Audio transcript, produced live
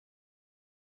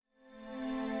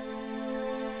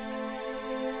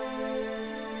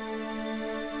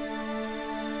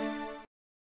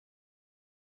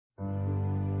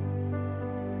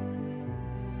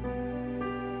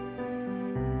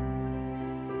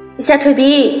Isa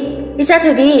Thubi,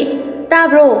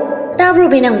 tabro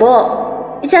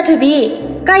binangbo. Isa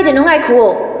Thubi, kai de no ngai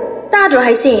khu. Tadro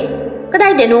haise,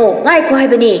 kadai de no ngai khu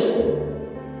haibani.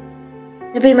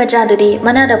 Nupi macha dudi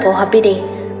manada po hapidi.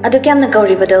 Adu kyamna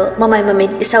kauribado mamai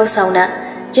mamit isau sauna.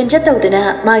 Jenjat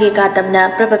tawduna magi ka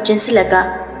tamna prabab jinsilaka.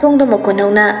 Tungdo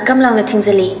mokonauna gamlauna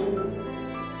thingzali.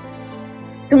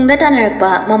 Tungda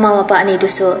tanarakpa mama mapa ani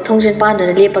dusu thongjen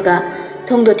panduna lepaga.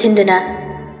 Tungdo thinduna.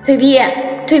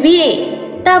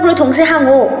 Thubi, tabro thongse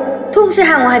hango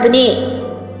haibani.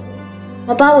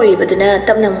 Mapa waribaduna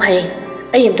tapna muhai.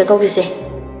 Ayimta kaugise.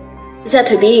 Isa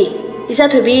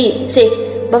Thubi, se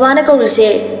babana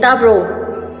kaurise tabro.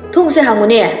 Thongse hango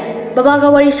ne. Baba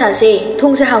ka wari sa se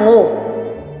thongse hango.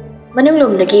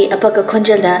 Manunglum lagi apaka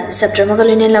khonjalda sabdramaga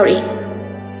loine lauri.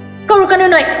 Kaurukano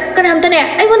noi,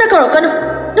 kanamtane, ay gunda kaurukano.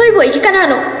 Noi boy ki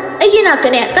kanano. Ay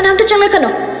ginaktane, kanamta changlakano.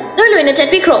 Noi loina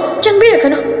chatpikro,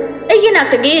 changbirakano. Ay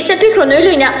ginaktagi chatpikro noi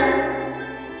loina.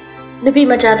 Nupi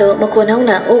machado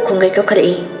makonauna o khungai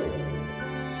kapkhari.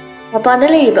 Mapana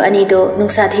leiriba anido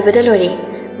nungsa thibada lori.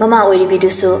 Mama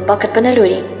oiribidusu pakatpana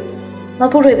lori.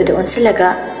 Mapuroibadu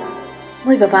onsilaga.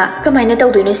 Moi baba kamaina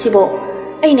tawdoino sibo.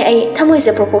 Aina ay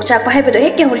thamoise propok chak pa haibado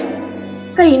hek yauri.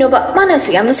 Karino ba mana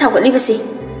su yamna sagotlibasi.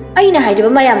 Aina haidiba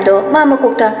mayamdo mama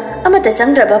kokta amata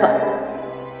sangdraba ba.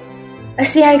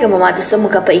 Asi harga mama du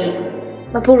samuka pai.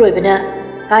 Mapuroibana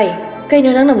hai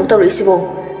kaino nangna mu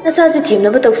tawrisibo. Nasa si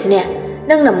thimna ba tawsine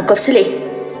nangna mu kapsile.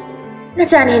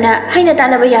 Nachani na haina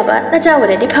tanaba yaba nacha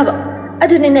wala di phaba.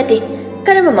 Adune nati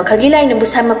karama makhalgi laina bu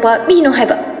samapa mino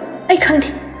haiba. Ai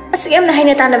khangdi asiyamna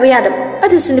haina tanaba yadab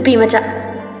adu sunpi macha.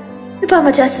 Nupa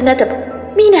macha sinatab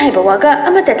mina haiba waga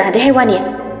amata tade haiwani.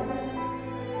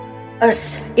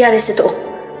 As yare sito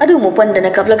adu mu pandana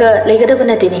kaplaga legadaba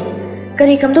natini.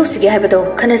 Kari kamdo sige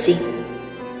haibado khanasi.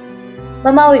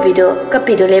 Mama oibido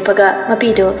kapido lepaga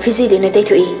mapido fizido na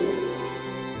deithui.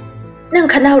 Nang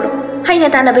khanauro haina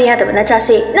tanaba yadaba na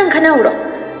chase nang khanauro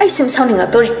ai sim sauning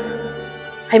laktori.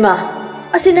 Haima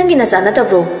ase nangi na sana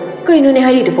tabro kainu ne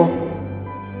haridubo.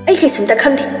 Ai kaisum ta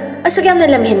khangdi. Asagyamna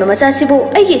lamhin mama sasibu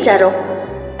ai charo.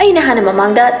 Ai na hana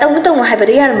mamangda tawna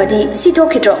haibado yaramadi si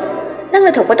thokidro.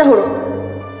 Nangna thokpa tahuro.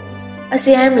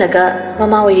 Ase yaramlaga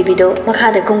mama oiribido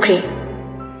makhada kumkhri.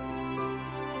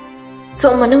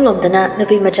 So manunglomdana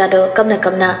nupi machado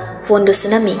kamna phone do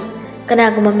sunami.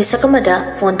 Kanaguma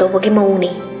misakamada phone tawbagi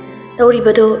mauni.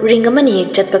 Tawribado ring amani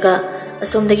ek chatpaga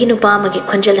asomdagi nupa amagi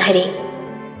khonjal hari.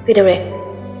 Pidore.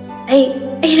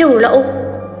 Ai rawur lao.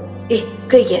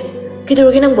 Kaige.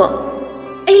 Kidorgi nangbo.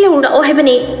 Ai rawur lao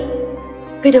haibani.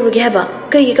 Kidorgi haba.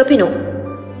 Kaige kapino.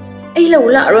 Ai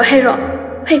rawur la ro hairo.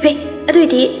 Pei.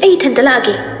 Aduiti ai thantala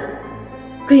agi.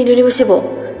 Kaino ni musibo.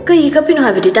 Kaige kapino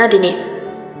habidi tadini.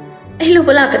 Ai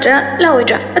lupa la kadra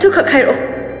laoidra atu khakhairo.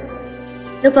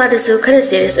 Nupa dasu khara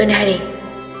serious oina hari.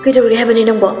 Kidorgi habani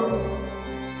nangbo.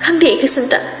 Khangde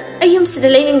ikasumta. Ayum sida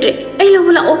lainingdre. Ai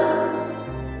lupa lao.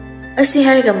 Asi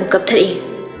hariga mukap thari.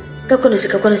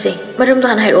 Kapkono se maram do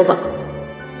han hairoba.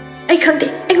 Ai khangde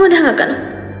ai ngonda hangakano.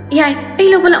 Yai ai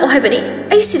loba la ohaibani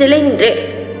ai sida lainingdre.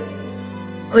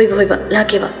 Hoiba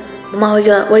lakeba. Mama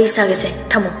hoiga wari sagese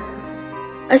thamo.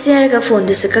 Asi hariga phone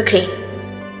du sakakre.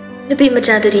 Nupi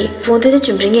machaduri phone du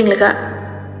chumring yenglaga.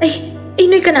 Ai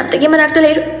noi kanaptagi manakta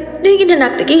leiru. Noi gi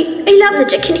nanakta ai lapna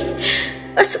chakhini.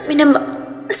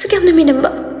 Asuk yamna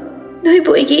minamba. Noi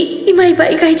boigi imai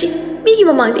bai gaiji. Migi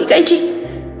mamangdi gaiji.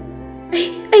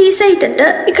 Ai sai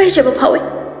tanda ikai chaba phawe.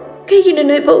 Kaigino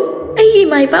noi bo ai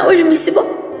mai ba oiramisibo.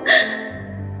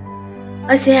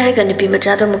 Ase haraga nupi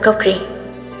machado mukapkre.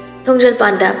 Thongjal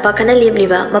panda pakhana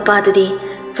lemliba mapadudi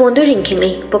phone do ring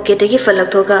khingli pocket gi falak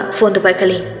thoga phone do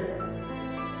paikali.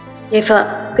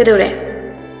 Yefa kedore.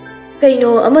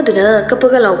 Kaino amaduna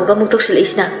kapaga lawbaga muktoksila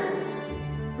isna.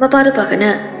 Mapadu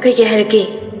pakhana kaige harake.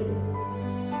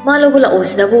 Malobula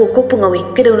osnabu kopungawi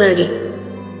kedonargi.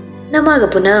 Namaga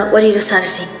puna wari do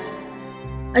sarsi.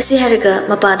 Asi haraga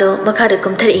mapado makhada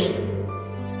kumthari.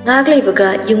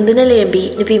 Ngaglaibaga yungduna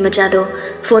lerembi nupi machado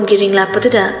phone gi ring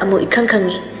lakpatuda amu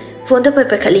ikhangkhangi. Phone da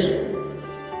pai khali.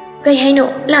 Kai haino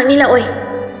lakni la oi.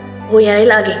 Ho yare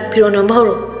lagi phironom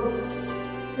bahoro.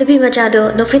 Nupi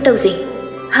machado no fit tawji.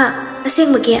 Ha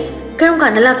aseng magia karam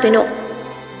kana laktoino.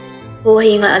 Ho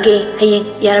hayeng age hayeng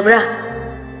yarabra.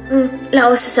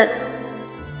 La osisat.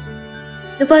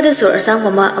 Nupa da sor asang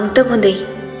mama amtang hondoi.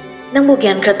 Nangbo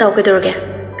gyan kra taw kedorge.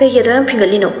 Kai yedo yam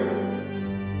phingalino.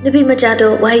 Nupi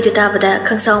machado wahai du tabada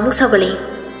khangsaw muk sagali.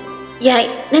 Yai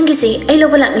nangi si ai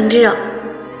loba lakningdira.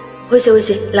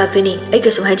 Hoise laktuni ai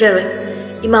kasu haijarwe.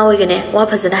 Ima oigane wa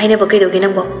phasana haina ba kaidoge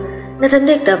nangbo. Nathan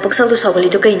dekta boksal du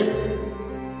sagali to kaino.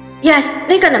 Yai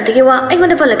nei kanam tege wa ai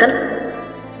gonda palakan.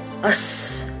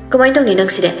 As, kamain tong ni nang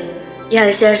side.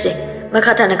 Yare se,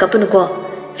 makata na kapunu ko.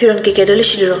 Firon ke kedo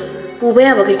lishiro.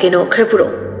 Pubaya ba ke keno krapuro.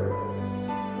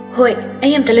 Hoi,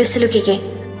 ayam taloy saluki ke.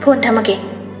 Phone thamake.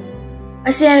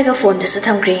 Asiyare ka phone to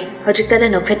thamkre. Hojik tada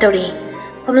no phetawri.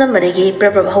 Pamlam badagi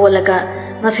prapra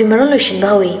hawalaga mafi maron loishin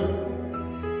bawi.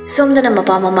 Somdana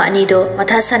mapa mama ani do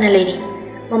matha sana leiri.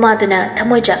 Mama dana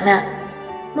thamoi jakna.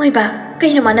 Moi ba,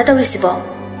 kaino mana tawri sibo.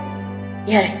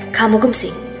 Yare,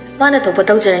 khamugumsi. Mana to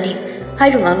patau jarani.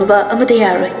 Hairungang nuba amade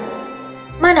yaroi.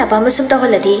 Mana pa masum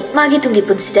tawhaladi magi tungi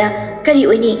punsida kari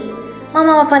oini.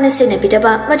 Mama mapa na sena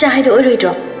bidaba maja haido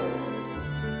oiroidro.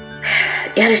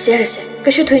 Yare se.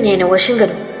 Kashu thoine na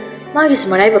washinganu. Magi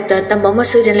sumarai bakta tamba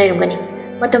masuidan lairungani.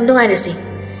 Matam dungai rasi.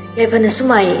 Yaipana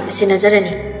sumai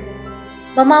sinajarani.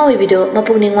 Mama oibido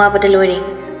mapungning wabada lori.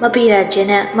 Mapira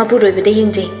jena mapuroi bida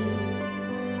yingji.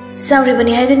 Sauri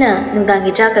bani haiduna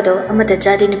nungdangi jakado amata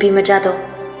jadi nupi majado.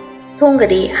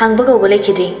 Thongadi hangbaga wale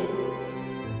kidri.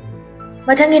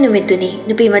 Mathangi numituni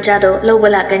nupi majado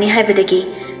lawala kani haibadagi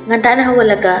ngantana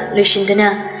hawalaga lushinduna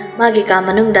magi ka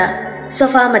manungda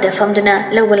sofa mada famduna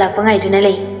lawala pangai duna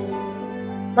lei.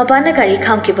 Mapana kari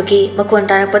khangki bagi makon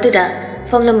tarakpaduda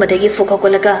famlam madagi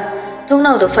fukokolaga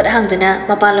thongnau do fat hangduna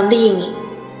mapalom de yingi.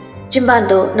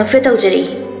 Jimbando nokfetau jari.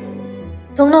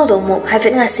 Thongnau do muk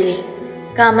haifet ngasili.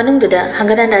 Ka manungduda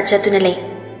hangadanda chatuna lei.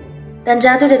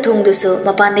 Tanjadu da thongdusu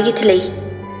mapandagi thilei.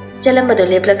 Jalambado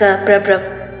leplaga prab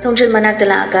thongjal manakda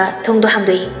laaga thongdo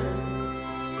hangdoi.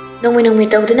 Nongmi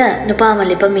tawduna nupa ama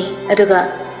lepami aduga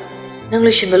nang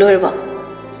lushinba loirbo.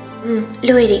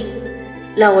 Loiri.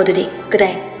 Lawo dudi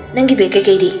kadai nangi be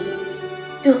kekedi.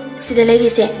 Tu sida leiri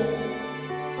se.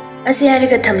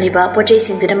 Asiyariga thamliba pojai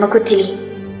singduna makut thili.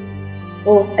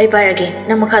 O ai parage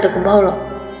nang makhada kumbahoro.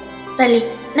 Tali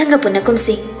nanga punna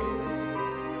kumsi.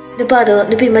 Nupado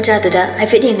nupi machaduda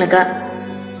haifet yenglaga.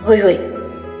 Hoi.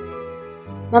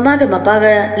 Mama ga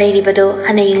mapaga leiri bado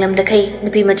hana yenglamda kai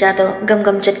nupi machado gam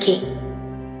chatki.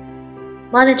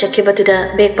 Mana chakki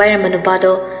batuda beg pairamba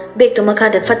nupado beg to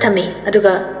makada fathami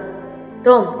aduga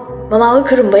Tom mama hoi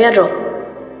khurumba yadro.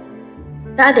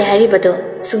 Taade hari bado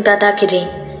sungta ta kiri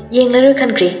yenglaroi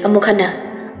khankri amukhana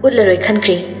utlaroi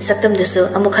khankri saktam dasu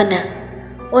amukhana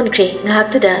onkri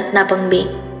ngahaktuda napangbi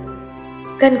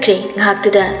kankri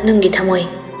ngahaktuda nungi thamoi.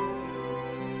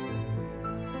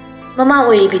 Mama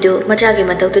oiri bidu machagi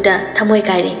matautuda thamoi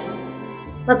kairi.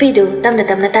 Mapidu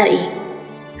tamna tari.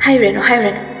 Haireno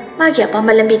magi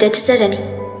apamba lambida chacharani.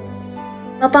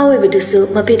 Mapa oibidusu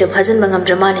mapidu bhajanba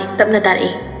ngamdraba le tapna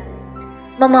tari.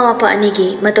 Mama mapa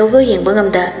anigi mataubo yengba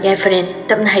ngamda yaifaren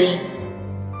tapna hairi.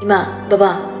 Ima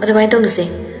baba adumai tawnuse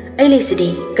ai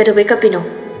leisidi kadobai kapino.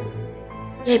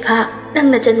 Yaipa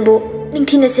nangna chanbu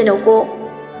ningthina seno ko.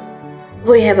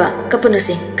 Hoi heba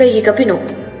kapunuse kaigi kapino.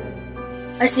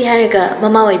 Asi haraga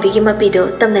mama oibigi mapido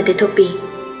tamna de thokpi.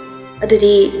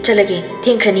 Adudi chalage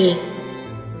thengkrani.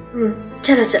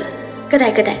 Chala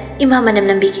kadai ima manam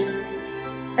nambigi.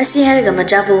 Asi haraga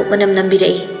machabu manam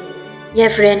nambirai. Ya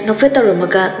friend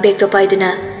nokfetarumaga beg to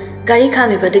paiduna gari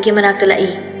khami badugi manakta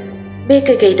lai. Beg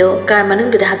kaido kar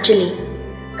manungda hapchili.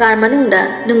 Kar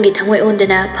manungda nungi thangoi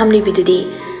ondana phamli bidudi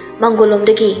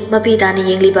mangolomdagi mapi dana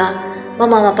yengliba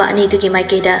mama mapa ani dugi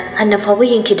maikeda hanna phabu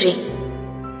yengkhidri.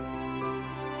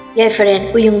 Ya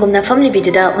friend uyungumna family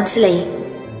biduda onsilai.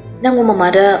 Nangu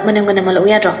mamada manangana malo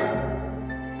yadro.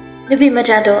 Nubi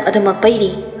machado adumak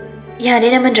pairi.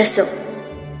 Yare na mandraso.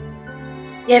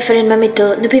 Ya friend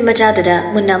mamito nubi machado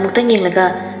da munna muktang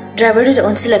yenglaga driver da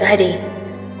onsilaga hairi.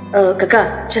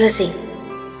 Kaka chalasi.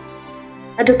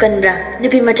 Adu kanbra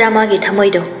nubi machama gi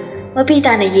thamoido. Mapi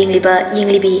tana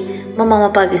yenglibi mama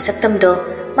mapa gi saktam do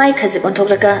mai khazik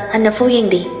onthoklaga hanna fo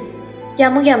yengdi.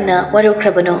 Yamna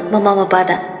warokrabano mama mapa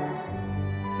da.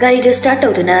 Gari do start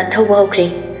outuna thauba hokre.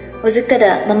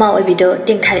 Hojiktada mama oibido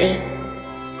tingthare.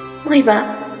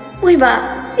 Moiba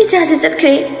ichase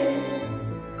chatkre.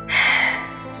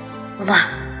 Mama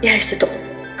yarse to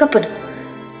kapano.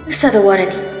 Sada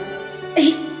warani.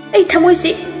 Ai thamoi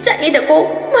se chaida ko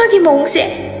magi mongse.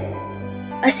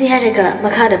 Asi haraga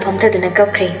makhada phamthaduna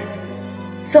kapkre.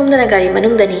 Somdana gari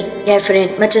manungdani yai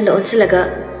friend machanda onsilaga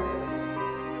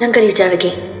nang kari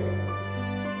jarage.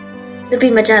 Nupi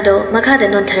machado makhada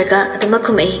nontharaga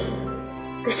adumakhumai.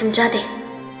 Kasam jade.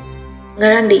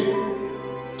 Ngarangdi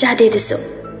jade diso.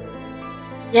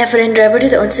 Ya friend driver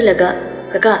to onsilaga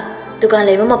kaka dukan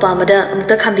leba mapa amada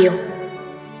amukta khambiyo.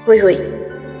 Hoi.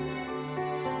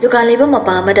 Dukan leba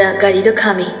mapa amada gari do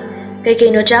khami. Kai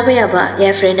no chaba yaba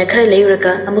ya friend na khara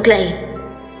leuraga amuklai.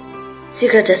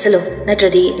 Sikra jasalo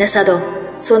natradi nasado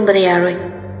son bana yaroi.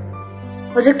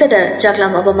 Hojiktada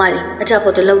chaklam abamari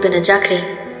achapoto lawdana jakre.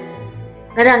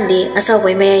 ngarangdi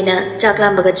asawai mayaina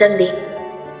chaklambaga changdi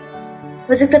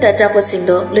hojikta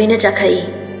achapotsingo loina chakhai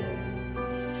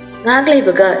ngak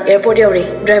leibaga airport yauri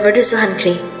driver du su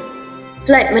hankri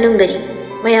flight manungdari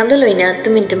mayamdo loina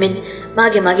tumin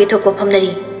mage thokpa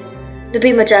phamnari nupi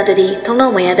macha dadi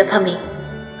thongnau maya da phami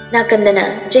nakandana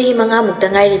jahi manga mukta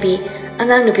ngairibi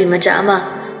angang nupi macha ama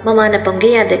mama na pamge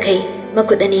ya dekhai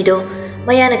makut ani do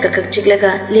maya na kakak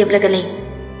chiklaga leblaga lei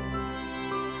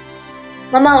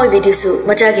mama oi bidisu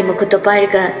macha gi makut to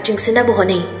pairiga chingsina bu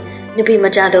honei nupi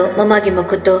macha do mama gi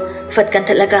makut to fatkan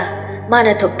thalaga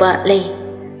mana thokpa lei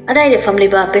adai de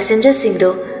famliba passenger sing do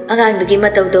angang dugi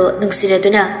matau do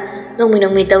nungsiraduna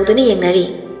nongmi tawduni yengnari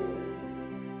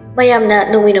mayamna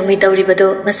nongmi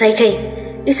tawribado ngasai khai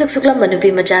isuk suklam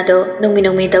manupi macha do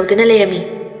nongmi tawduna lerami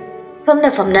famna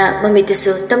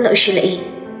mamitisu tamna ushilai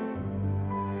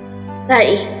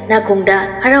Kari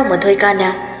nakungda harau mathoi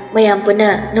kana mayam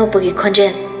puna nopagi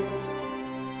khonjel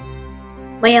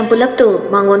mayam pulap tu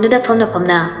mangondu da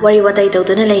famna wari watai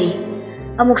tawduna leri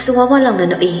amuk suwawa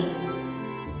langna noi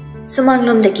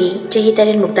sumanglom dagi jahi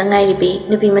tarin mukta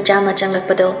ngairibi nupi macha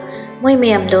changlakpado moi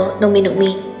mayam do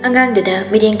nongmi angang duda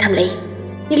mideng thamlei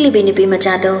piklibi nupi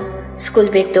macha do school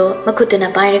bag do makhutuna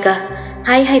pairaga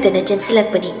hai dana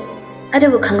chensilakpani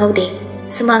adabu khangaude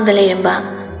sumangda leiramba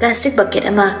plastic bucket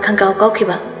ama khangau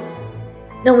kaukhiba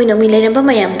nongmi leiramba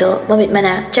mayam do mamit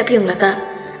mana chapyunglaga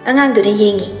angang duda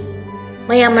yengi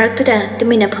mayam maraktuda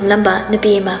tumina phamlamba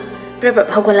nupi ema prabab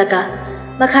hogolaga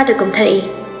makhada kumthari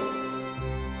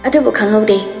adabu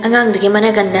khangaude angang dugi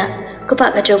managanda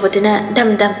kupak achobaduna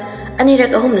dam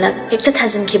anirak ahumlak hekta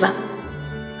thazimkhiba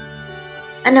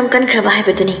anam kan khraba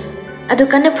haibaduni adu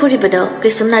kanna phuribado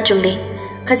kisumna chungli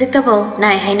khajikta bau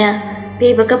nai haina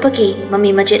beba kapaki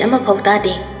mami majet ama phauta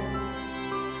de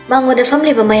mangoda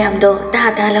famli ba mayam do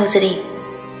ta lauzari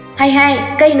hai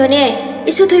kaino ne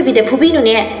isu thoibi de phubi nu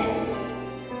ne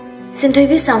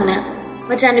sinthoibi sauna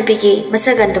majanu pigi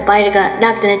masagan do pairaga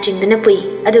laktana chingduna pui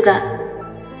aduga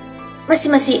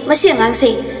masi angang se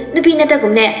nupi na ta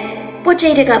gumne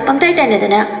pochai daga pangtai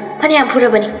tanadana phanyam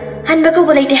phurabani hanba ko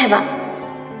bolaite haba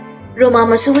roma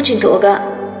masubu chingtoga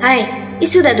hai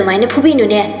isu da dumaina phubinu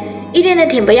ne irena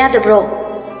themba ya da bro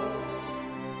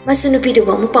masunu pidu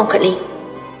ba mu pamkhali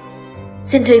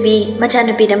sinthoibi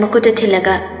machanu pida makuta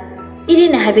thilaga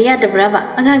irena haba ya da braba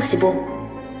angang sibo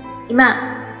ima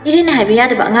irena haba ya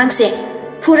da ba angang se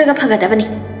phuraga phagada bani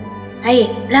hai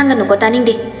langanu ko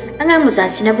taningde angang muza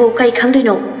sinabu kai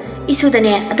khangduino isu da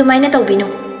ne adumaina tawbinu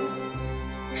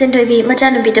Senthoibi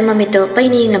machanu bita mamito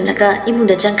paini inglamlaka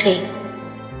imunda jangkhre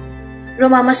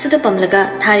Roma masuda pamlaga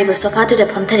thariba sofa tu da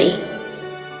phamthari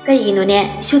kaigino ne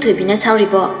suthoibi na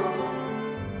sauribo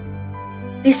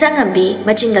Bisangambi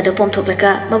machinga do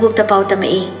pomthoklaka mabukta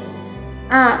pautamai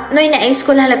noina ai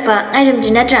school halakpa airam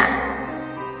dinatra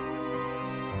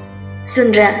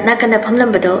Sundra nakanda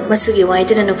phamlambado masugi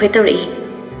waiduna no phetori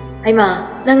aima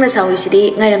nangna sauri sidi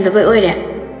ngairam da bai oire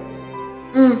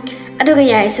aduga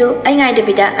yaisu ai ngai da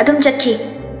bida adum chatki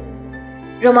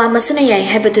Roma masuna yai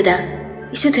habatuda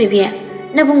isu thoibi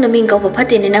nabung naming ko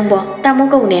phate ne nangbo tamo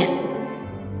ko ne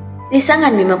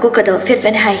bisangan mi mako kado fet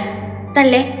hai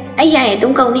talle ai yai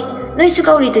dum ko ni noi su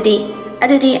ko ri tudi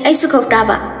adudi ai su ko ta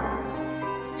ba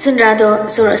sunra do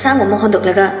sur sang mo hondok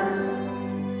laga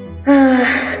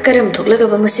karam thok laga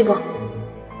ba masibo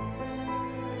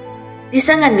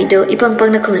bisangan mi do ipang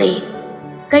na khumlei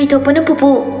kai to pana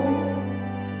pupu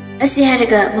Asi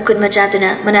haraga mukut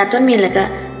machatuna manaton milaga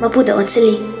mapuda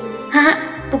onsili ha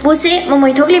pupu se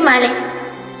mamoy thokli male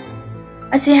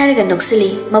Asi haraga noksili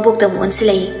mabukta mo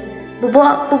onsilai bubo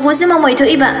pupu se mamoy tho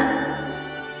iba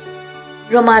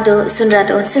Romado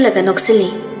sunrado onsilaga noksili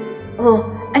oh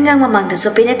angang mamangda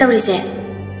sopena tawrise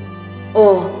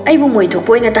oh ai bu moy thok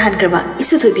poina tahan kraba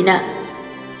isu thoibina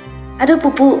ado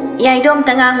pupu yaidom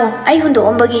tangango ai hundo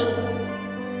ombagi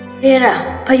hera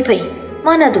phai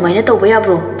Mana dumaina tawba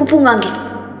yabro pupu ngangi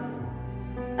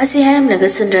Asi haram naga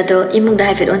sundra do imungda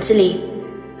haifet onsili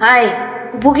Hai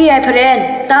pupu ki ai pharen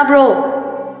ta bro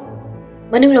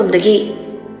Manunglom dagi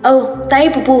au tai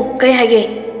pupu kai hage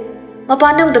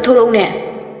mapanang da tholong ne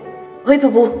hoi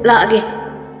pupu la age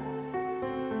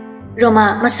Roma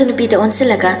masunupi da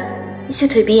onsilaga isu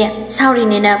thoibi sauri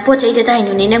ne na pochai da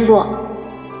dainu ne nangbo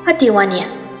hati wania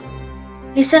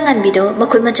lisangan bido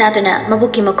makut machaduna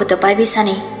mabuki makuta paibi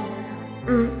sani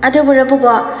Ado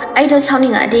burabuba aido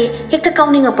sauning adi hekta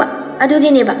kauning apa adugi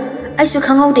neba aisu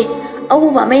khangaude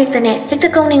awuba mayekta ne hekta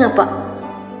kauning apa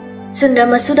Sundra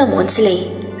masuda monsilei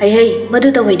hey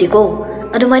madu tawidi ko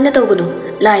adumaina tawgunu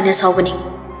laina saubani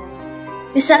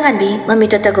Lisangan bi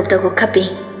mamita tagup khapi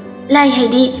lai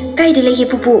haidi kaidi legi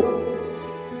pupu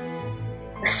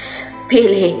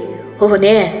Pele, ho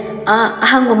ne,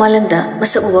 ahang malangda,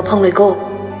 masak uba pangloiko.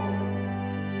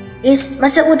 Is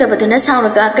masak uda batuna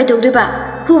sauraga kaidog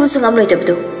diba, pubusungam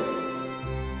loidabdu.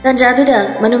 Tanja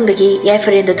duda manungdagi yai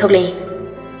friend do thoglei.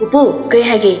 Upu, kai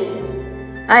hage.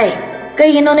 Ai,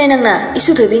 kai ginone nangna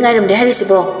isu thobi ngairam de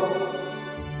harisibo.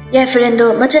 Yai friend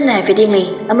do machan na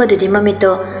fedingli, amadudi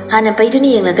mamito hana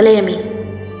paiduni yenglaga leirami.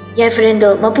 Yai friend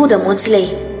do mapuda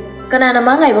monslei. Kanana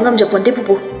mangai bangam japonte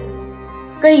pupu.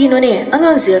 Kai ginone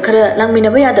angang siga khara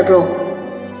langmina ba yadabro.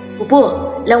 Pupu,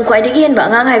 lam khwaidagi henba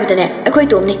angang haibadane akhoi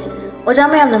tomni. Oja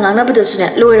mayam na ngangna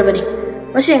budusune loirabani.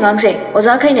 Masi angang se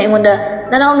oja khaina engonda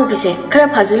nanaw nupise khara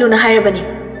phaziluna hairabani.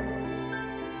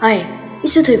 Ai,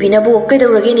 isu thoibina bu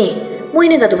kaidaurage ni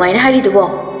moina ga dumaina haridubo.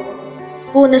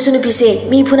 Bu na sunupise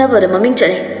mi phuna bada maming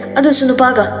chale adu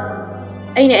sunupaga.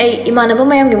 Aine ai imanaba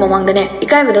mayam gi mamangdane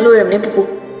ikaibada loiramne pupu.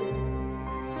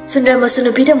 Sundra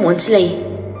masunupida monslei.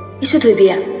 Isu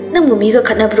thoibia nangmu miga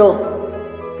khatnabro.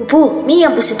 Pupu mi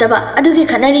yam usitaba adugi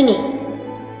khatnarini.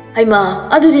 Aima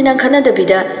adudi nang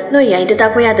khatnadabida noi yaida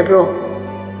takpa yadabro.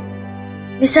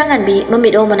 Nisangan bi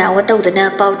mamido mana watawdana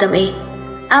pautame.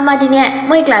 Amadine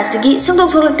moi class tagi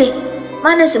sungdok tholakte.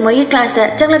 Mana se moi class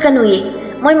ta changlakanuyi.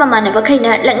 Moi mamana ba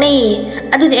khaina laknei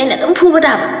adudi aina dum phuba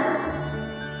daba.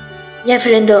 Ya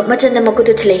friendo machan na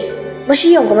makutu thlei.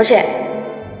 Mashi yong ko mashe.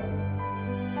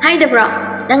 Haida bro.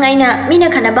 Nang aina mina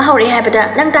khana ba haure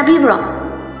habada nang tabi bro.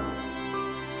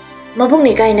 Mabung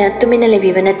ni kaina tumina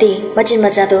lebi banati machin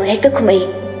macha do hekta khumai.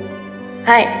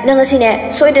 Hai nang asine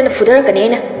soidana fudar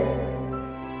kanena.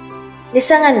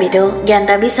 Nisangan mido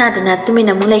gyanda bisa dana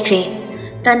tumina mulaikre.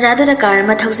 Tanjada da kar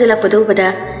ma thakzila padu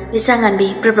bada nisangan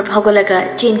bi prapap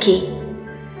hogolaga chenki.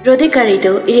 Rodi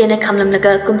karido iriana khamlam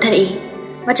laga kumthari.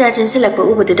 Macha chensilakpa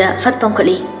ubududa fatpam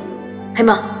khali.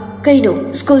 Haima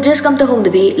kaino school dress kam ta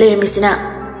hongdabi leirmisina.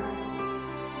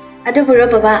 Adu bura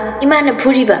baba imana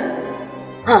phuriba.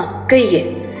 Ha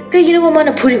kaigi no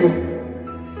mana phuribu.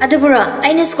 Adu bura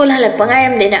aina school halak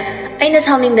pangairam dena aina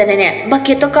sounding dana ne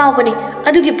bucket to kaawbani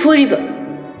adugi phuriba.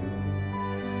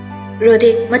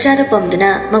 Rodik machada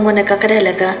pamdana mangona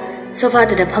kakadalaga sofa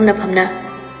dana phamna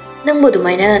nangbo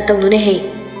dumaina tongdune he.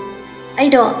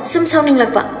 Aido sum sounding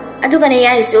lakpa aduga ne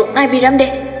yaisu ngai biramde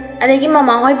adagi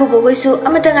mama hoi bobo goisu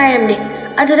amata ngairamde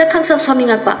aduda khangsap sounding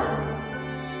lakpa.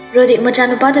 Rodik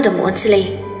machanu pada da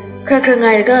monslei kra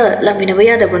ngai ga lamina ba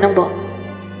yada bronangbo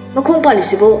makung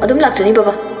palisibo adum lakchani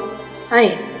baba.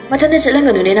 Ai mathana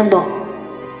chalanga nu ne nangbo.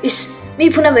 Is mi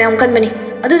phuna bayam kan bani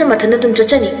aduna mathana dum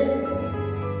chachani.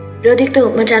 Rodik to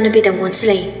machanu bi da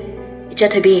monslei icha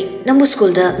thabi nambu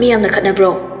school da mi amna khatna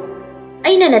bro.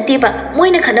 Aina na tiba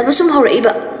moina khatna busum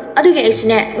hauraiba adugi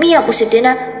aisne mi am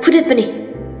usitena phudit bani.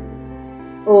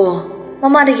 Oh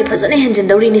mama dagi phazane henjin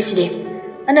dauri ni side.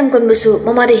 Anam kon busu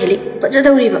mama de heli paja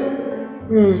dauri ba.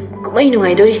 Kumai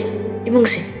nungai dori imung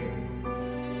se.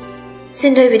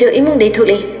 Sindoi video imung dei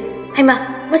thole. Haima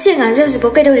masi ngang je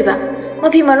zipo kai dauri ba.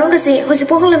 Mapi marong da se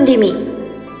hosipo holam di mi.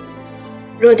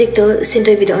 Rodik to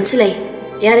sindoi video onslei.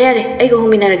 Yare ai go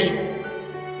hominaragi.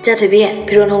 Ja thobi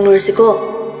phiron honglor siko.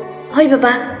 Hoi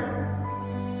baba.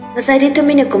 Nasai de to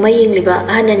mine kumai yengliba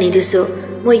hanani dusu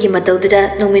moi gi matawda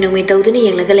nongmi tawduni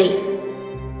yenglaga lei.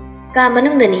 Ka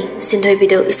manungdani sindoi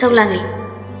video isaw langli.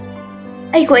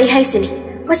 Ai ko ai haisini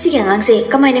masi ga ngangse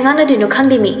kamai na ngangna dinu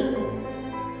khangdimi.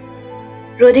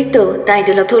 Rodik to tai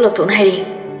do lakthok na hairi.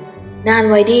 Nan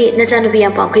waidi na chanu bi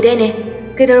am pam khidai ne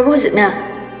kedor bo zikna.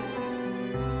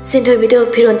 Sindoi video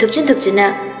phiron thupchin na.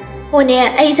 Hone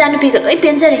ai janu bi ga loi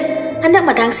penjare. Handak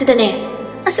matang sidane.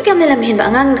 Asuk yamne lam hin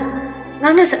ba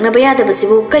ngangna sakna baya da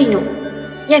basibu kainu.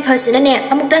 Yai phasina ne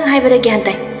amuktang haibada gyan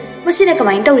tai. Masina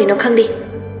kamai tawri no khangdi.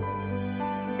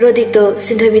 Rodik to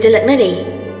sindoi video lakna rei.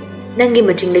 Nangi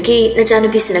macing lagi na chanu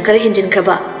pisina kara hinjin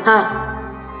kraba ha.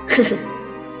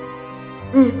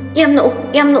 Yam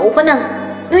no ko nang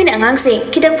noi na ngang se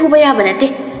kidang phuba ya banate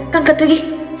kang katugi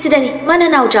sidani mana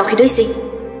naw chaw khidoi se.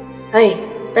 Hai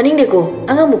taning de ko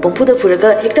angang mu pangphu da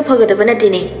phuraga hekta phaga da banate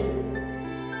ne.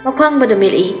 Makhwang bada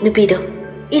meli nupi do.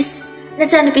 Is na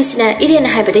chanu pisina iriana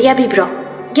haibada ya bi bro.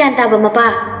 Gyan ta ba mapa.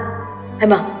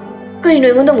 Haima kai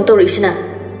noi ngon da mu tawri sina.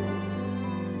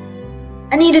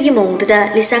 Ani dugi mong da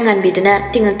lisangan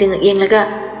biduna tingak yenglaga.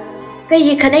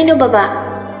 Kai khanai no baba.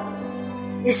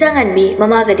 Lisangan bi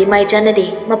mama ga di mai jana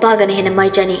di mapa ga ne hena mai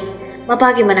jani.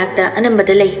 Mapa gi manakta anam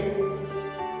badalai.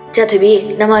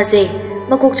 Jathubi namase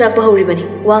makuk chak pa hori bani.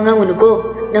 Wanga ngunuko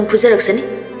nang phujarak sani.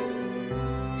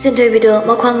 Sindoi bido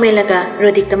makhwang melaga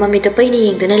rodik tamami to paini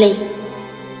yengdana lei.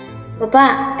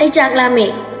 Papa ai chak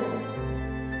lame.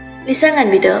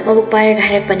 Lisangan bido mabuk pair ga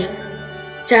harak pani.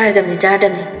 Chardam ni.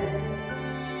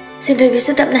 Sindoi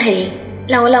bisu tap na hai.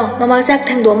 Lao mama sak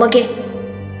thang do mage.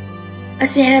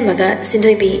 Asi hairamaga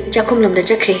Sindhoibi chakhum lomda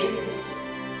chakre.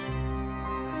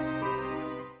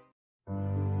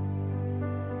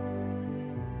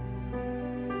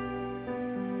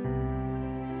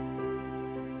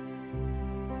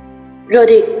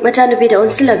 Rodik machanubi da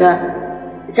onsilaga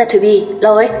Zatubi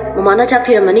lawe mamana chak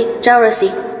thiramani chawrasi.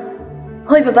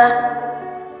 Hoi baba.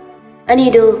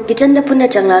 Anidu kitchen da punna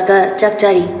changlaga chak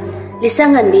chari.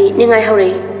 Lisangan bi ningai haure.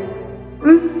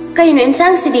 Kaino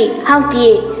ensang sidi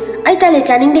hauti. Ai tale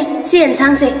chaning de si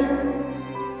ensang se.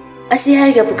 Asi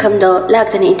harga pukhamdo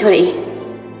laktani inthori.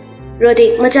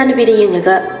 Rodik machanubi da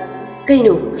yenglaga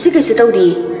kaino sikisu tawdi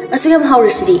asuyam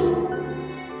haurasidi.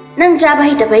 Nang jaba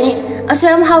hita baini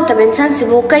asuyam hauta bensang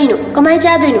sibu kaino kamai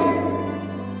jadoino.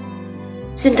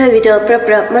 Sindhoibi do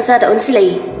pra masada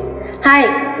onsilai. Hai,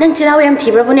 nang chilaw yam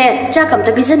thibra bune cha kam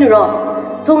ta bisan ro.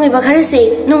 Thongi ba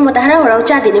kharse nung mata hara hara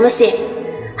cha dini mase.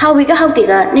 Hawi ga hauti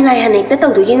ga ningai hanek ta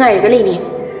tawdu gi ngai ga leini.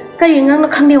 Kari ngang la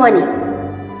khangde wani.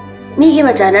 Mi gi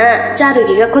majana cha du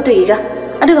gi ga khotu gi ga.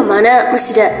 Aduga mana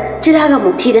masida chilaga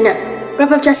muk thidana.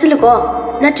 Pra cha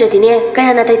siluko natre dine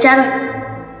kaya na tai charo.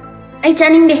 Ai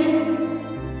chaning de.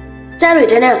 Charo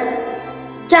dana.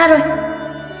 Charo.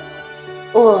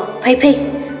 Oh, pai.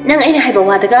 Nang aina haiba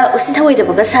wadaga usi thawai da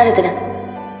baga saradana.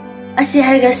 Asi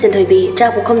harga Sindhoibi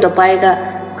cha bukhom do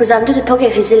pariga kuzam du thoge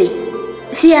khizili.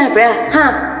 Si yar bra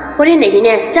ha hore nei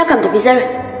ne cha kam da bizar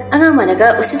angang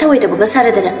managa usi thawai da baga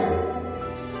saradana.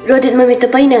 Rodit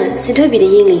mamit paina Sindhoibi da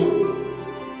yengli.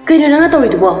 Kaino nang na tori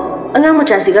dubo angang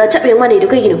macha siga chap yang mani du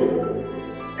kaigino.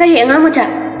 Kari angang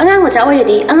macha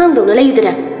oredi angang do na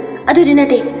layudana. Adu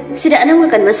dinate sida anam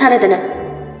ga kan masaradana.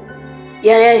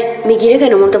 Yare migi re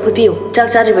nomam ta phutpiu chak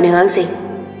chari bani ngang se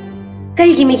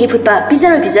kari gi migi phutpa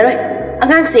bizaroi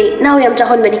angang se naw yam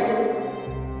chahon bani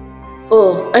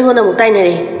oh aingo na mutai na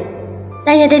re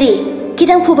tai na deri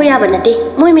kidang phuba ya banate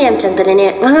moi me yam changdane ne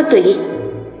ngangak toigi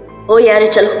oh yare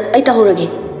chalo ai ta horage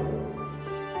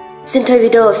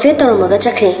Sindhoibi do fe toromaga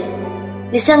chakre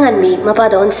lisangan mi mapa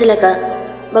do onsilaga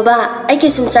baba ai ke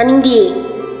sum chaning di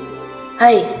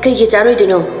hai kai ge charoi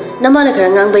dino namana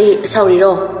kharangang bai sauri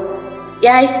ro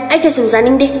Yai, ai ke sum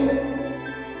zaning de.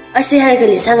 Asi harga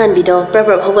lisangan bido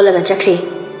prapra hogolaga chakre.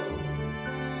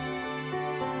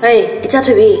 Hey, icha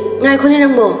thobi, ngai khoni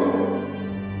nangmo.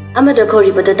 Amada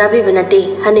khori bada tabi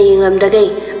banate, hane yinglam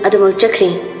dagai adumok chakre.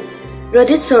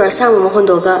 Rodit sora sang mo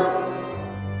hondoga.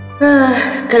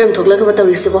 Karam thoklaga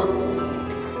batawi sibo.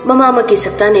 Mama ma ki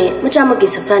saktane, macha ma ki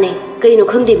saktane, kaino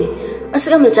khangdimi.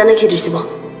 Asgam chana khirisibo.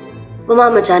 Mama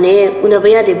ma chane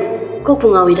unabaya deb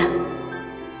kokungawida.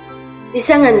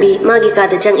 Lisangan bi magi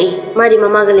kada changi mari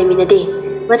mama ga lemina de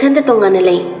mathanda tongana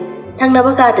lei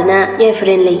thangnaba kada na ye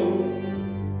friend lei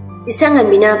lisangan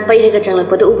bina pairaga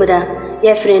changlakpada ubada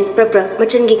ye friend prapra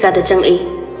machangi kada changi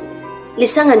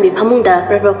lisangan bi phamungda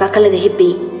prapra kakhalaga hippi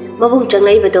mabung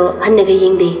changlai bado hannaga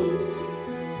yengde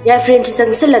ye friend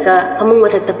changsalaga phamung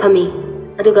mathakta phami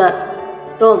aduga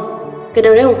tom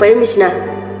kedawre ung permisna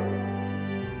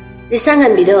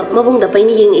lisangan bi do mabungda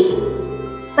paini yengi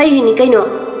paini ni kaino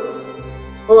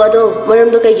Oh ado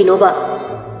maram do kai ginoba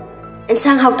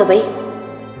ensang hau tabai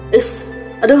is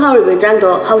ado hau ri benjang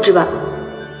do hau jiba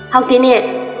hau te ne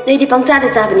nei di pangcha da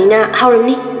cha bani na hauram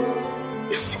ni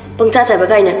is pangcha cha ba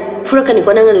kai na furakani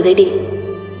ko nang adu dei di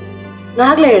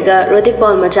ngahak leraga rodik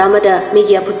ball macha amada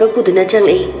migia phutpa puduna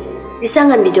changlei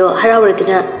lisangan bido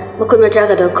harawradina makun macha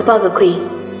ga do khupa ga khui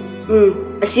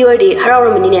asi wardi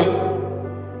harawramani ne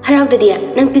harawda dia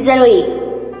nang pizaroi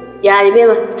yari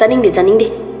bema chaning de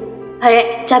Hare,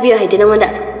 chabiyo hai dina manda.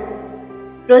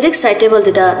 Rodik side table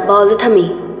da bowl da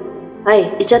thami. Hai,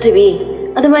 icha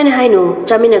thubi. Adumaina hai no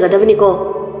chamina ga davni ko.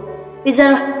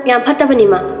 Bizar yam phatta bani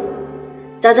ma.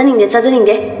 Chajaning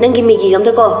de nangi migi gam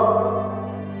da ko.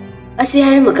 Asi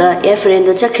hai maga ya friend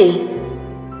do chakri.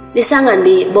 Lisangan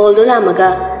bi bowl do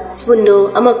lamaga spoon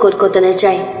do ama kot na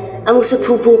chai. Amuk su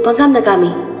phu pangkam na kami.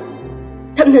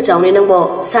 Thamna chawne nang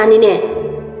bo sani ne.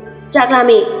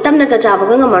 Chaklami tamna ka chabu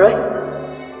ga ngamaroi.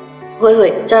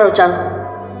 Hoi, charo.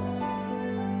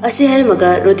 Asi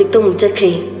harmaga rodik to mung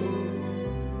chakre.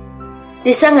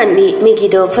 Lisangan mi migi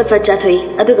do fatfat chathoi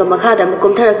aduga makhada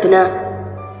mukum tharaktuna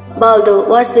baldo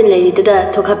wasbin leiri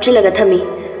da thokhap chilaga thami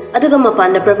aduga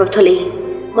mapan da prapap tholi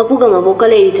mapuga maboka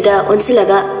leiri da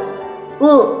onsilaga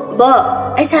o ba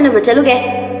ai sana ba chaluge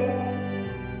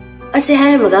Asi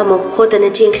harmaga mok khotana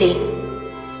chingkhre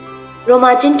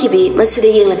Roma chin kibi maside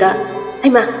yenglaga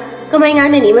haima kamai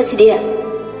ngana ni maside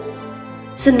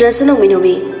Sundra sunong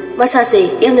minobi masase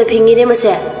yamna phingi ne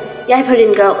mase yai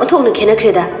pharin ga othok na khena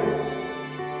khreda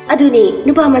aduni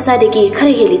nupa masadegi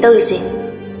khare heli tawrise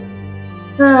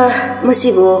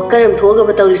masibo karam thoga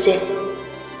ba tawrise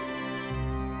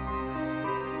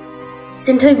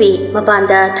Sinthoibi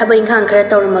mapanda thabai inkhang khara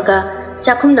tawramaga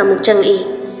chakhumda muk changli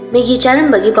megi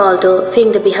charambagi baldo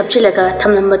fengdabi hapchilaga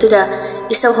thamnambaduda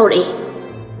isau hori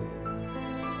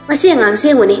masi angang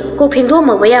senguni ko phengdo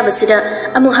mabaya basida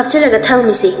amu hapchilaga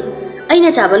thammisi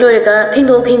aina chaba loraga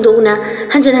phengdo una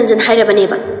hanjan hairabane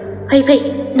ba phai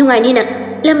nungai ni na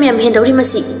lam yam hendori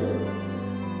masi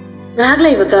ngahak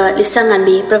laibaga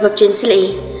lisanganbi prabhap chinsilai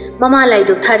mama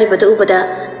laiduk thari badu ubada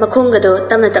makhongado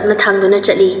tamna thangduna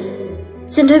chali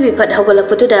Sinthoibi phat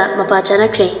haugalakpaduda mapa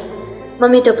chanakre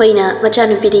mami to paina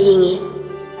machanupidi yingi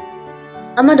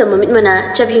amado mamit mana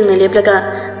chabyungna leplaga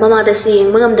mama da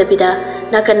siyeng mangamdabida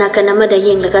nakan amada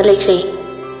yenglaga laikre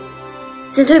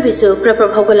Sinthoibi su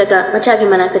prapap haugalaga machagi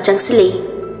manakta changsili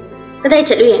kadai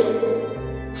chatluye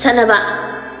sanaba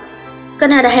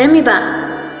kanada hairami ba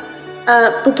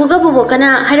pupuga bubo kana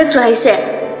hairaktra haise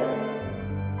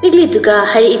pigli duga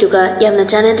hairi iduga yamna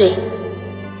chanadre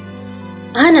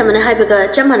ahana mana haibaga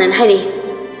chamanan hairi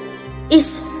is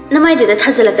namai de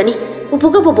thazalakani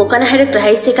pupuga bobo kana hairaktra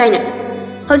haise kaina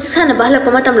hojik sana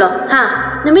bahalakpa matamlo ha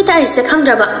numi tari se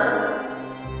khangraba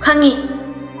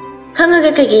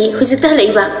khangaga kagi hujikta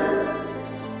halaiba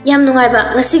yam nungaiba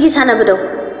ngasigi sanabado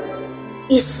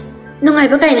is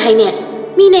nungaiba kaina haine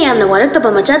mina yamna waraktaba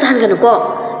macha dhanganu ko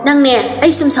nangne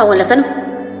ai sum sawalakanu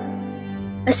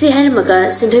asi hairmaga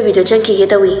Sinthoibi do changki ge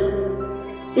tawi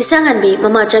Isanganbi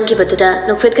mama changki batuda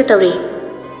nokfet ka tawri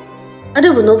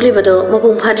adubu nokli bado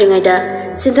mapung phadringai da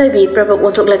Sinthoibi prabhap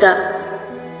onthoklaga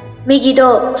megi do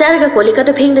charaga kolika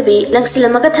to phengdabi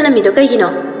langsilamaga thanami do kaigino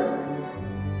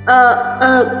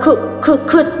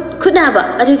khudnaba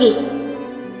adugi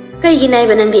kaigi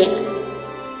naiba nangdi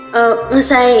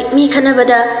ngasai mi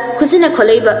khanabada khuzina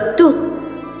kholaiba tu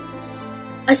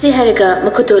asi haraga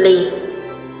makhuto lei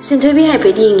Sinthoibi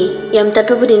haipedingi yam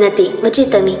tatpabudi nati machi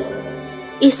tangni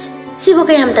is sibo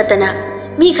kayam tatana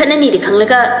mi khanani di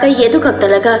khanglaga kai yedu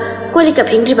kaktalaga kolika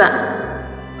phengriba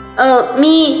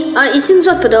mi ising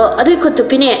jotpado adui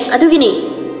khutupine adugini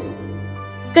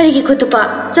karigi khutupa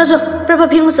jajo prabha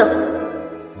phenguso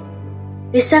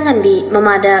Lisanganbi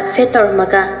mamada fetor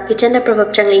maga kitchen prabha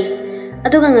changli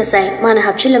aduga ngasai mana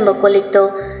hapchilamba kolikto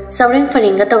saureng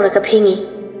faringa tawraga phengi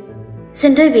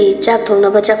Sinthoibi chak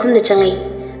thongnaba chakhumna changli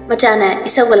machana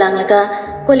isawgalanglaga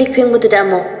kolik phengbududa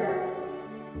amo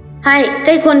hai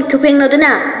kai kon khupeng no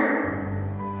duna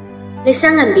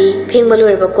Lisanganbi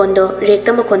phengbalurba kondo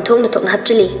rekta ma kon thongna thokna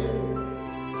hapchili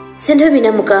Sinthoibi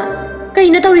na muka kai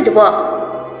no tawri dubo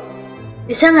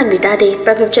Lisanganbi tade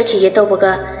prabhap chakhi ge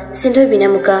tawbaga Sinthoibi na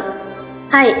muka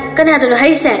hai kana do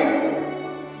haise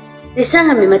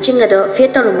Lisanganbi machinga do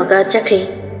fetarumaga chakri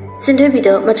Sinthoibi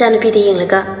do machanupi de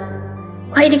yenglaga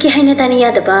khwaidiki haina tani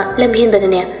yadaba lamhen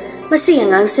badane masi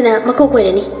yangang sina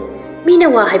makokoirani mina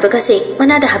wa haibaga se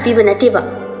manada hapiba nateba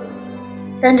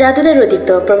tanjadu da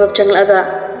rodikto prabhap changlaga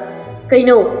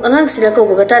kaino angang sina ko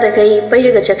bogata da kai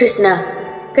pairaga chakrisna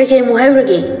kai mu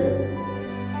hairage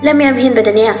lamyam hin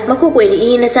badane makokoiri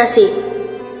ina sase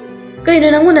kaino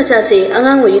nanguna sase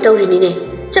angang wiri tawrini ne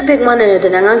chapek manana da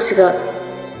angang siga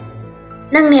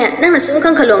nangna sum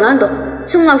kang khalo ngang do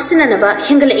sum ngausina na ba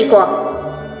hengale iko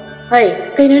hai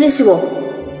kaino ne sibo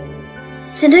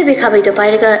Sinthoibi khabai do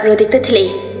pairaga rodikta thilei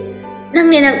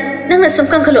nangna sum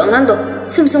kang khalo angang do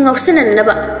sum ngausina na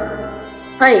ba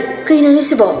hai kaino ne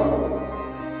sibo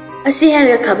asi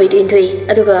haraga khabai do intoi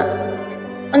aduga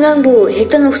angang bu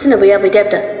hekta ngausina ba ya bai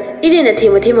dapta irena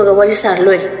thema ga wari sar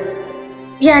loi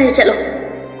yari chalo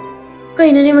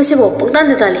kaino ne masibo pungtan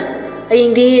da tali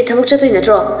ayingdi thamuk chatoi na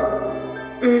tro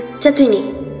chatoi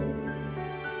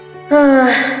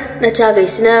nacha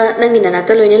gaisina nangina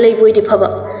nakta loina leiboi di phaba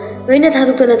loina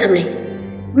thadukta thamne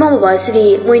mama ba siri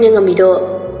moina ngamido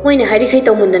moina hari khai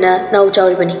tawmundana naw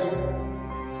chawribani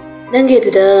nange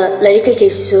duda lari kai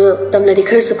kesu tamna di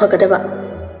khar su phakadaba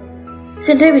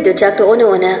Sinthoibi do chak to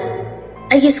ona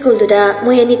aigi school duda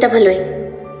moyani tamhaloi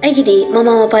aigi di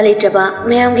mama mapa leitraba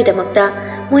mayam gi damakta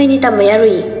moyani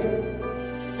tamayarui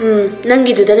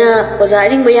nangi dudana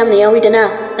ozaring bayam ne yawidana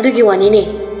adugi wani ne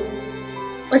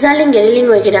ozaling geriling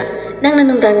oigira nangna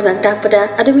nungdang takpada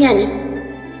adum yani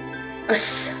as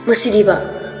masidiba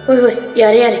hoi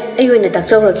yare ai oina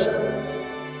takchawragi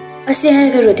asi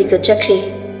harga rodik to chakri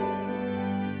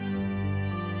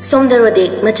somda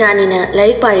rodik machani na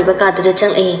larik pariba ka to da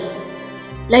changai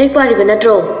larik pariba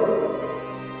natro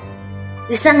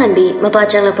Lisanganbi mapa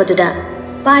changlakpaduda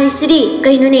pari siri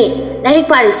kaino ne larik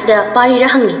pari sida pari ra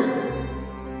hangi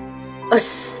as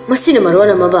masina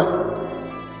marona maba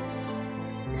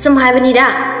sam haibani da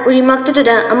uri maktu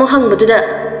da amu hangbuda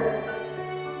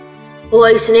o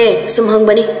aisne sam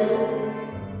hangbani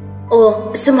o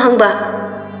sam hangba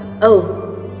oh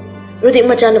Rudik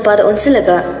macam pada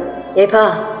onsilaga.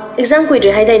 Yepa, exam kuidri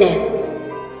hai dai ne.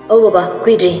 Oh baba,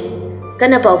 kuidri.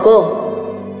 Kana pau ko.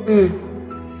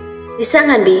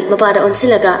 Lisangan bi mapada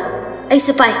onsilaga. Ai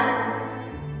sepai.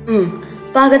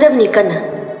 Pagadab ni kana.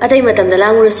 Adai matam da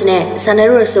langurus ne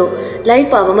sanarurasu larik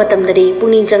pa ba matam dari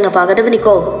puning jangna pagadab ni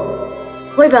ko.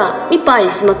 Hoi ba, mi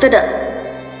paris maktada.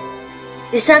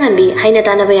 Lisangan bi haina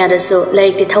tana bayarasu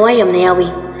larik di thawayam na yawi.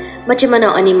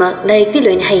 Macamana animak larik di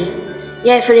loin hai.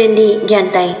 Yai friendly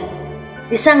gyantai.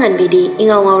 Lisangan bidi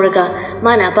ingaw ngawraga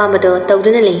mana apamado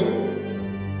tawduna lay.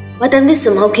 Matam di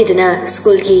sumhawkiduna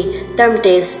school ki term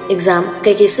test exam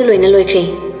kay kisuloy na loykre.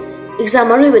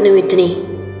 Exam aroy ba numituni.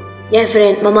 Yai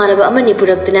friend mamaraba amani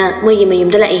puraktuna moyi mayum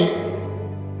dalai.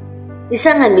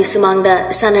 Lisangan bi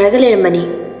sumangda sanaraga lermani.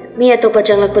 Miya to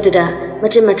pachang lakpatuda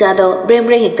macam machado brem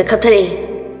hikta kaptare.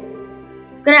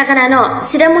 Kana no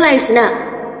sida mulai sina.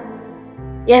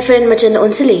 Yai friend macam na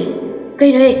onsili.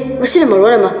 Kay no masina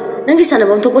marona ma. Nangi sana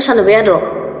bam thokpo sana bayadro.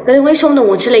 Kay ngai som dong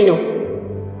wonsi laino.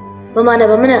 Mama na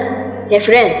bamana, ya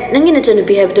friend, nangi na chanu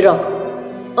behave dro.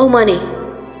 Oh mani.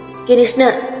 Kinis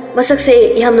na masak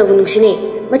se yam na bunung sini.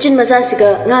 Machin masa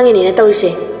siga ngangi ni na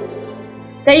tawrise.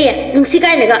 Kaya nung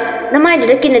sikay naga namay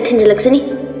da kin na tinjalak sani.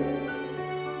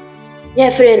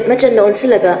 Ya friend, machan na wonsi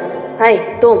laga.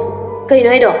 Hai, Tom. Kay no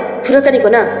do. Thurakani ko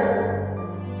na.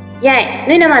 Yai,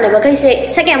 noy naman na ba kay se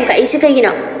sakyam ka isi kay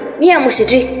gino. Miya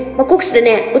musidri.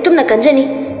 Makuksidane utum na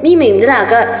kanjani mi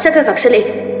dalaga saka kaksale.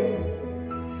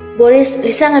 Boris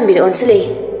lisangan bil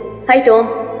onsale. Hai Tom,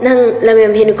 nang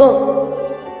lamem henuko.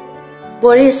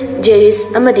 Boris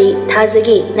Jeris amadi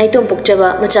thazagi naitom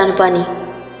pukjaba machanupani.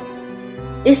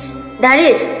 Is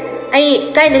Daris,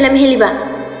 ai kai dalam heliba.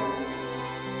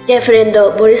 Ya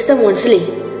friendo Boris ta onsale.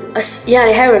 As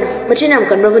yare haron machinam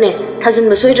kan rabune thazan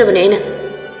basoi rabune ina.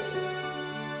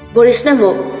 Boris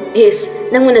namo is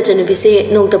nangmana chanu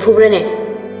bise nong ta phubrane.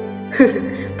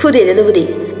 Phude le dobudi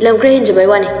lamkre hin jabai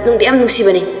wani nong diam nungsi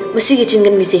bane masigi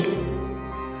chingan bise.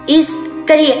 Is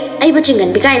kari ai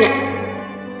bachingan bikaina.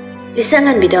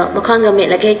 Lisangan bido makhanga me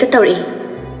lage ka tawri.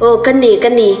 O kanni.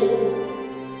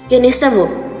 Kenis namu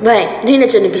bai nina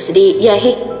chanu bisidi ya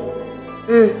he.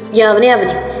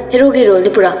 Yabane hero gi role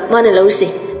pura mana lawrise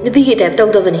nubi gi type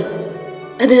tok dobani.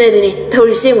 Adune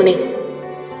tawrise mune.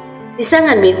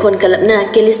 Lisangan mi kon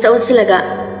kalapna kelista onsilaga.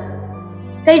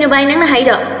 Kay no bay nang na hay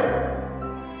do.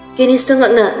 Kenista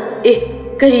ngakna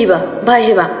kariba bay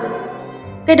heba.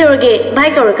 Kay dorage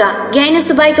bay kauraka gyay na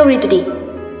sa bay kauritudi.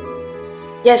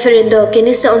 Ya friendo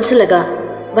kenista onsilaga.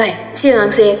 Bay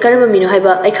siang se karama mino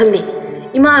hayba ay khangni.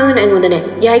 Ima ngon ngon dane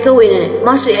yay kawe ne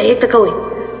masu yay ekta kawe.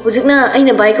 Hujikna ay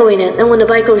na bay kawe ne nangona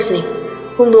bay kaurisni.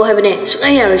 Hungdo haybane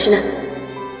sungay yarishina.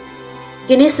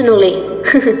 Kenis nule.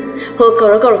 Ho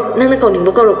koro nang na kauning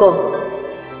ba koro ko.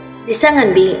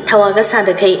 Lisangan bi tawaga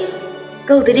sada kai.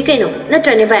 Kau tadi kaino na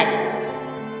trane bai.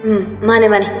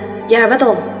 Mane. Yar ba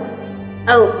tom.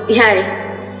 Oh, yari.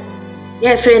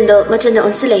 Ya friendo macam na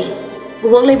onsile.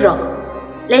 Bubok le bro.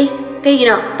 Le, kay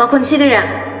gino pa considera.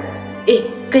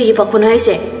 Kay pa kun hai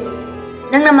se.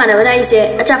 Nang na mana ba dai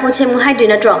se acha po chem hai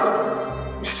dina dro.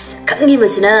 Kangi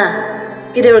masina.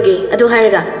 Kidergi adu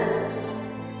hairaga.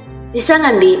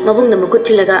 Lisangan bi mabung na makut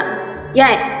tilaga.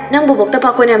 Yai, nang bubok ta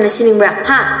pa ko nam na siningbra.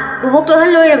 Ha, bubok to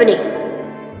han loira bani.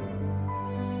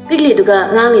 Bigli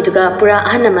duga ngangli duga pura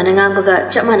ahan naman ngang baga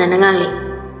chapmana na ngangli.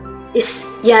 Is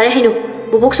yare hinu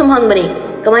bubok sum hang bani.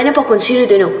 Kamay na pa consider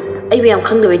dino. Ay biyam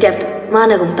khang dawi deft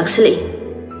mana gum taksili.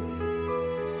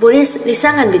 Boris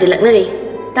lisangan bi dalak na ri.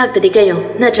 Tak tadi kayo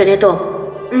na trane to.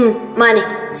 Mani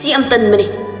si am tan bani.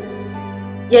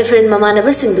 Yai friend mama na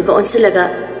basing duga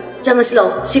onsilaga. Jangan slow,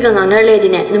 sigang ang narledi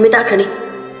ne, numita krani.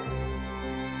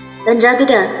 Tanja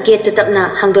duda, gate tu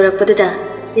tapna, hangdorak patuda,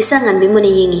 lisangan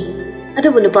bimuni yingi. Adu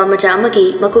bunu pa maca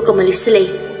amagi, makukamali silay.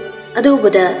 Adu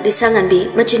buda, lisangan bi,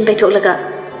 macin betok laga.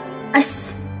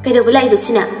 As, kaya bulay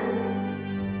basina.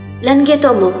 Lan gate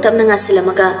omok tapna nga sila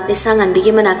maga, lisangan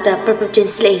bigi manakta, perpapjin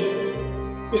silay.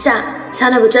 Lisa,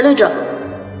 sana bucalo drop.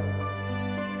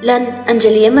 Lan,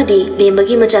 Anjali amadi,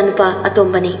 lembagi maca nupa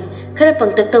atombani,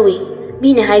 karapang taktawi.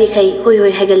 Mina hari kai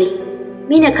hoi hagali.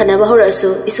 Mina kana bahora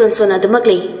aso ison sona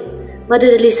dumakli. Madu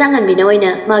lisangan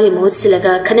binawaina magi mohut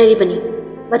silaga kanari bani.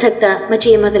 Mathakta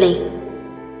machi magalay.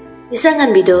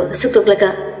 Lisangan bido suktuk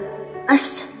laga.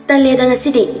 As talle da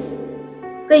ngasidi.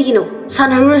 Kay gino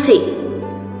sana rusi.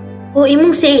 O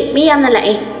imung se miyam na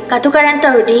lae. Katukaran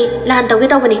tarudi lahan tawge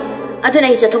tawbani. Aduna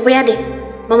ija thokpa yade.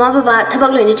 Mama baba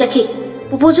thabak loini chakhi.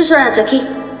 Pupu su sora chakhi.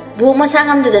 Bu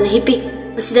masangam da hipi.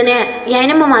 Masidane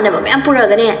yaina mama na ba mayam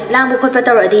puraga ne langbu khotpa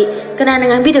tawradi kana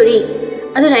nang bidori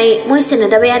aduna ai moi sena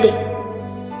da bayade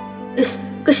is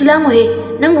Kasilang mo he,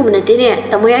 nang gumanati niya,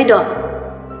 tamoy ay do.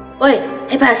 Oy,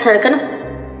 ay pasar ka no?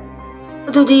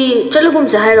 Ito di, chalagum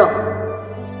sa hayro.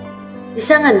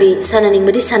 Isangan bi, sananing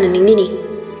ba di sananing nini?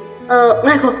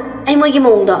 Nga ko, ay mo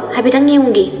igimong do, habitang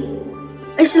ngiyong gi.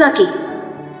 Ay sulaki.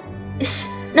 Is,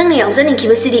 nang niyang zaning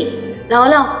kibasidi. Lao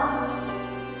lao.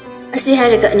 Asi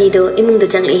hayraga anido, imong da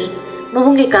jangli.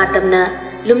 Mabunggi katam na,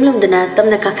 lumlum da na tam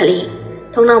na kakali.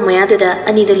 Thongnaw maya da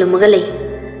anido lumagalay.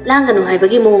 Langanu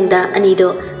haibagi mongda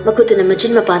anido makutu na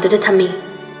machin mapado da thami.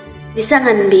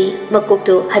 Bisangan bi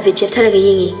makokto habi cheptharaga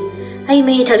yingi. Ay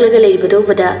may thaglaga layribado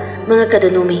bada mga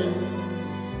kadonomi.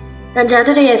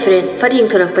 Tanjado da yay friend fading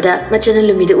thorak bada machana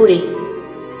lumida ure.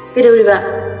 Kedawriba.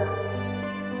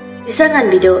 Bisangan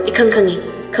bido ikang kangi.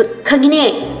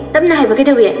 Kangine tamna haiba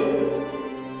kedawiye.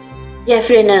 Yay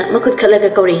friend na makut khalaga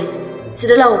kauri.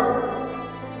 Sida law.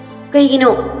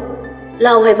 Kaygino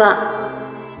law haiba.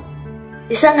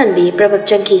 Isangan bi prabab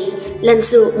changki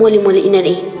lansu moli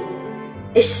inari.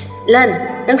 Is lan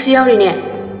nang siyaw rin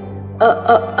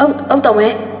aw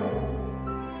tome.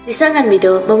 Isangan bi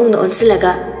do mabung noon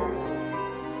silaga.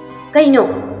 Kaino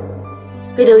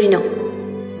kaidawri no.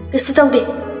 Kasi tawde.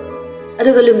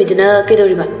 Aduga lumido na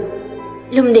kaidawri ba?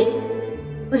 Lumde.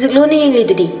 Muziklo ni yung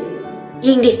lidadi.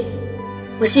 Yingdi.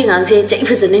 Masingang se chay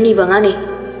fasan ni ba nga ni.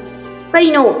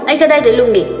 Kaino ay kaday da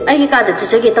lungi ay kikada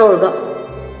tsasagi tawraga.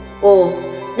 Oh,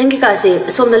 nanggi kasi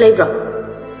asom na labro.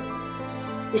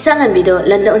 Isangan bido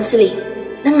landa onsili.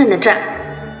 Nang nanatra.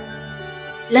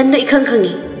 Lando ikang kangi.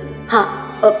 Ha,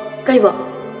 kaiba.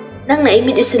 Nang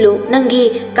naimid usilu,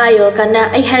 nanggi kayor ka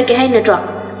na ay harke hay natra.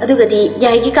 Aduga di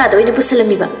yahay kikado ay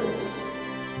napusalami ba?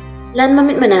 Lan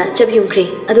mamit mana chab yung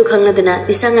kri. Adu kang na dana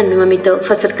isangan mi mamito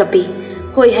fatfat kapi.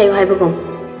 Hoy hayo hay bagong.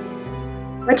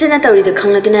 Macha na tawri do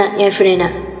kang na dana yay frena.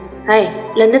 Hay,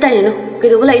 landa tayo no.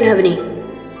 Kaido wala inhabani.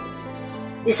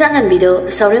 Isangan bido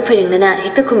saureng firing na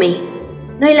hekta kumay.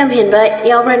 Noy lam hen ba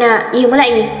yawbra na yung malay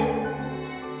ni.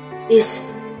 Is,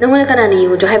 nangwala ka na ni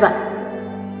yung johay ba?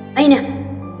 Ay na.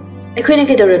 Ay ko'y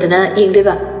nagkidaro na yung doy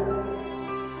ba?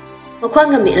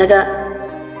 Makwang gamit laga.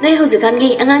 Noy huzikan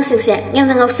gi angang singsya yung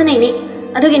nangaw sanay ni.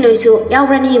 Ado ginoy su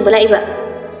yawbra ni yung balay ba?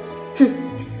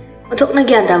 Matok na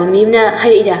gyan tama miyim na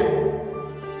hari ida.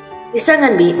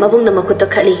 Isangan bi mabung na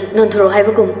makutok kali non turo hay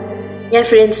bagum. Yay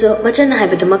friend so machan na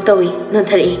haibado magtawi non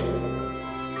thari.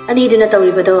 Ani duna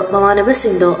tawri bado mamanaba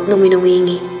singdo numi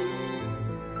ingi.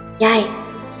 Yay.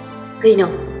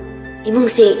 Kaino. Imong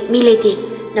se mileti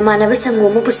namanaba sangu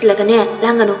mo pusilaga ne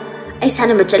langano ay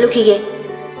sana machalukige.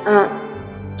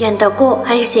 Yan taw ko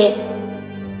hari se.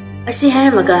 Asi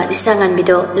haramaga isangan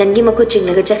bido langi makuching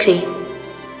laga chakri.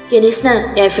 Yanis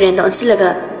na yay friend on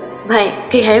silaga. Bhai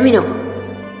kay haramino.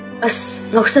 As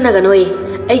ngoksana ganoi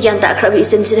ay yan ta akrabi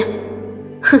isin sila.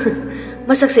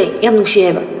 Masakse yam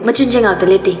nungsiya ba machin jengak ta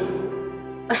lepti.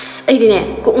 As ay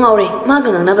dine ko ngawre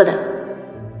magangang na bada.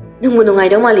 Nungmo nungay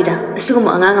daw malida asigum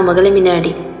angang magalim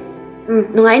minardi.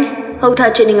 Nungay ni hau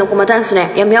tha training ko matang suna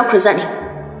yam yaw khrazani.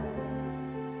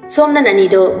 Somna nani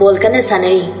do bol kana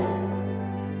sanari.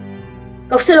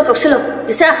 Kapsulo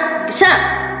bisa.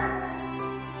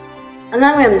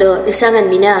 Angang mem do isangan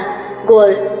mina gol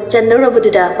chandora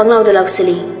bududa panglaw do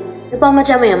laksili. Nupa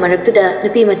macha maya maraktuda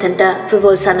nupi matanta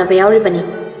football sanaba yauribani.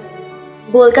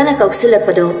 Bol kana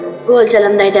kauksilakpado gol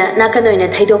chalamnaida nakanoina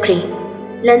thaidokri.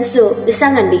 Lansu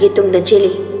isangan bigi tungda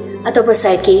chili. Atopa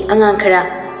side ki angang khara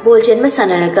bol chenma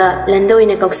sanaraga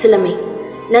landoina kauksilami.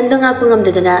 Lando nga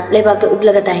pungamdadana lebakta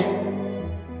ublaga tai.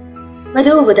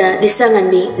 Madu ubada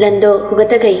isangan bi lando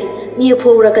hugatagai miu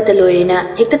phura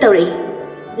kataloirina hekta tawri.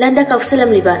 Landa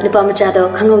kauksalam liba nupa macha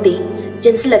do khangodi.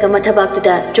 Jensilaga mathabak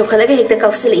tuda chokhalaga hekta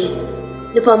kausili.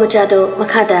 Nupa machado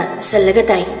makada salaga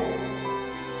tai.